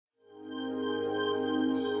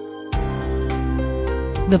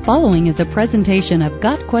The following is a presentation of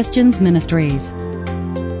Got Questions Ministries.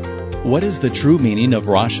 What is the true meaning of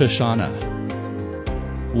Rosh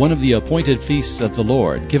Hashanah? One of the appointed feasts of the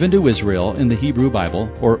Lord given to Israel in the Hebrew Bible,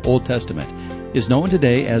 or Old Testament, is known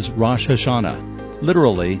today as Rosh Hashanah,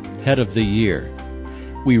 literally, head of the year.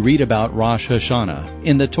 We read about Rosh Hashanah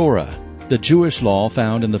in the Torah, the Jewish law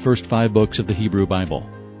found in the first 5 books of the Hebrew Bible.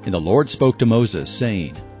 And the Lord spoke to Moses,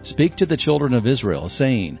 saying, Speak to the children of Israel,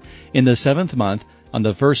 saying, In the 7th month, on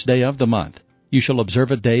the 1st day of the month, you shall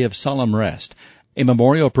observe a day of solemn rest, a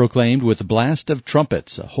memorial proclaimed with blast of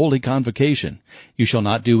trumpets, a holy convocation. You shall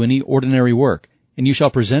not do any ordinary work, and you shall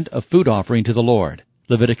present a food offering to the Lord.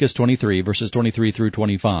 Leviticus 23, verses 23 through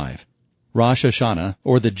 25. Rosh Hashanah,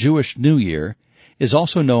 or the Jewish New Year, is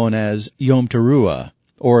also known as Yom Teruah,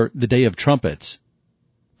 or the Day of Trumpets.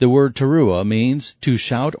 The word teruah means to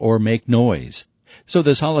shout or make noise. So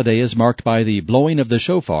this holiday is marked by the blowing of the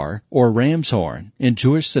shofar, or ram's horn, in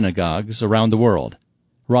Jewish synagogues around the world.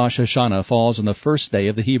 Rosh Hashanah falls on the first day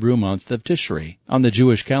of the Hebrew month of Tishri on the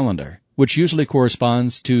Jewish calendar, which usually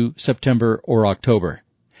corresponds to September or October.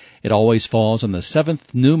 It always falls on the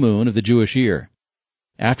 7th new moon of the Jewish year.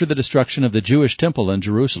 After the destruction of the Jewish temple in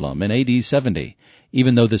Jerusalem in AD 70,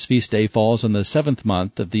 even though this feast day falls on the 7th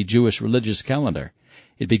month of the Jewish religious calendar,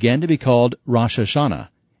 it began to be called Rosh Hashanah,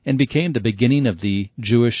 and became the beginning of the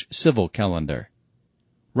Jewish civil calendar.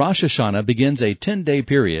 Rosh Hashanah begins a 10-day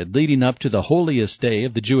period leading up to the holiest day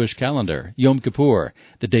of the Jewish calendar, Yom Kippur,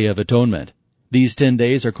 the Day of Atonement. These 10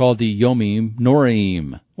 days are called the Yomim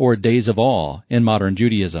Noraim, or Days of Awe, in modern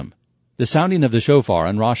Judaism. The sounding of the shofar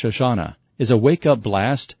on Rosh Hashanah is a wake-up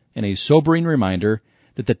blast and a sobering reminder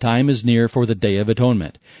that the time is near for the Day of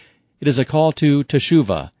Atonement. It is a call to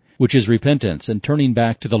teshuvah, which is repentance and turning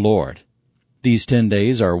back to the Lord. These 10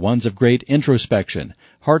 days are ones of great introspection,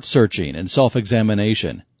 heart-searching, and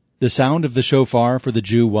self-examination. The sound of the shofar for the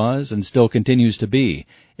Jew was, and still continues to be,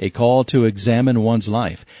 a call to examine one's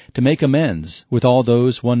life, to make amends with all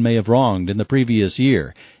those one may have wronged in the previous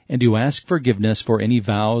year, and to ask forgiveness for any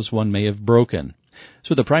vows one may have broken.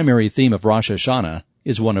 So the primary theme of Rosh Hashanah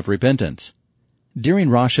is one of repentance.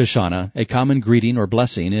 During Rosh Hashanah, a common greeting or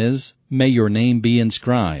blessing is, May your name be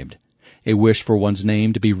inscribed, a wish for one's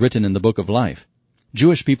name to be written in the book of life.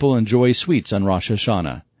 Jewish people enjoy sweets on Rosh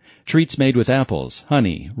Hashanah, treats made with apples,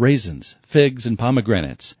 honey, raisins, figs, and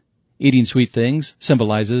pomegranates. Eating sweet things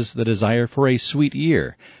symbolizes the desire for a sweet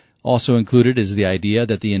year. Also included is the idea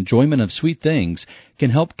that the enjoyment of sweet things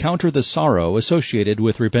can help counter the sorrow associated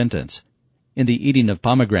with repentance. In the eating of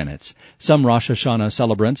pomegranates, some Rosh Hashanah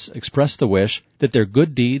celebrants express the wish that their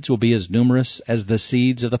good deeds will be as numerous as the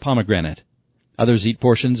seeds of the pomegranate. Others eat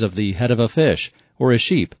portions of the head of a fish or a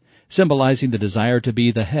sheep, symbolizing the desire to be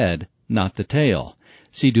the head, not the tail.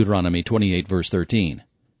 See Deuteronomy 28, verse 13.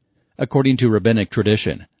 According to rabbinic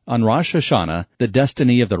tradition, on Rosh Hashanah, the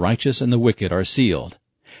destiny of the righteous and the wicked are sealed.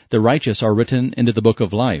 The righteous are written into the book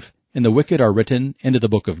of life, and the wicked are written into the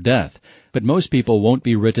book of death, but most people won't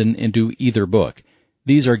be written into either book.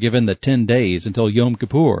 These are given the 10 days until Yom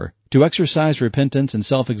Kippur to exercise repentance and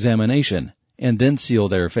self-examination, and then seal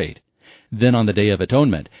their fate. Then on the Day of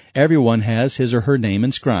Atonement, everyone has his or her name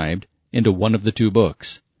inscribed into one of the 2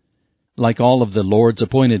 books. Like all of the Lord's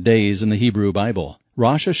appointed days in the Hebrew Bible,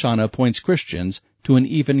 Rosh Hashanah points Christians to an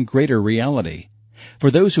even greater reality. For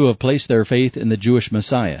those who have placed their faith in the Jewish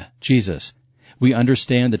Messiah, Jesus, we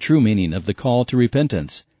understand the true meaning of the call to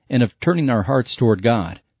repentance and of turning our hearts toward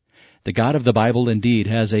God. The God of the Bible indeed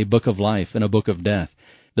has a book of life and a book of death.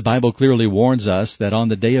 The Bible clearly warns us that on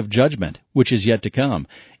the day of judgment, which is yet to come,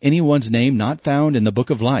 anyone's name not found in the book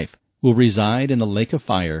of life will reside in the lake of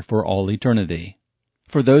fire for all eternity.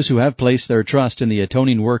 For those who have placed their trust in the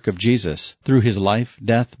atoning work of Jesus through his life,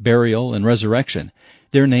 death, burial, and resurrection,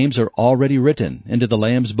 their names are already written into the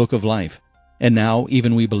Lamb's book of life. And now,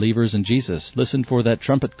 even we believers in Jesus, listen for that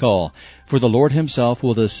trumpet call, for the Lord himself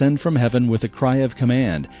will descend from heaven with a cry of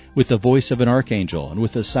command, with the voice of an archangel, and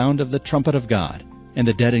with the sound of the trumpet of God. And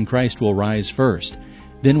the dead in Christ will rise first.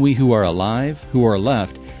 Then we who are alive, who are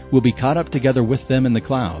left, will be caught up together with them in the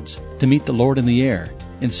clouds, to meet the Lord in the air,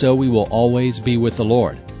 and so we will always be with the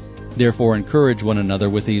Lord. Therefore encourage one another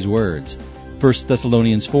with these words. 1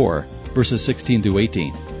 Thessalonians 4, verses 16 through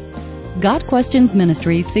 18. Got Questions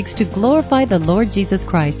Ministry seeks to glorify the Lord Jesus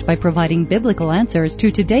Christ by providing biblical answers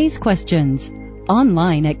to today's questions.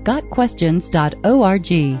 Online at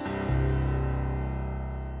gotquestions.org.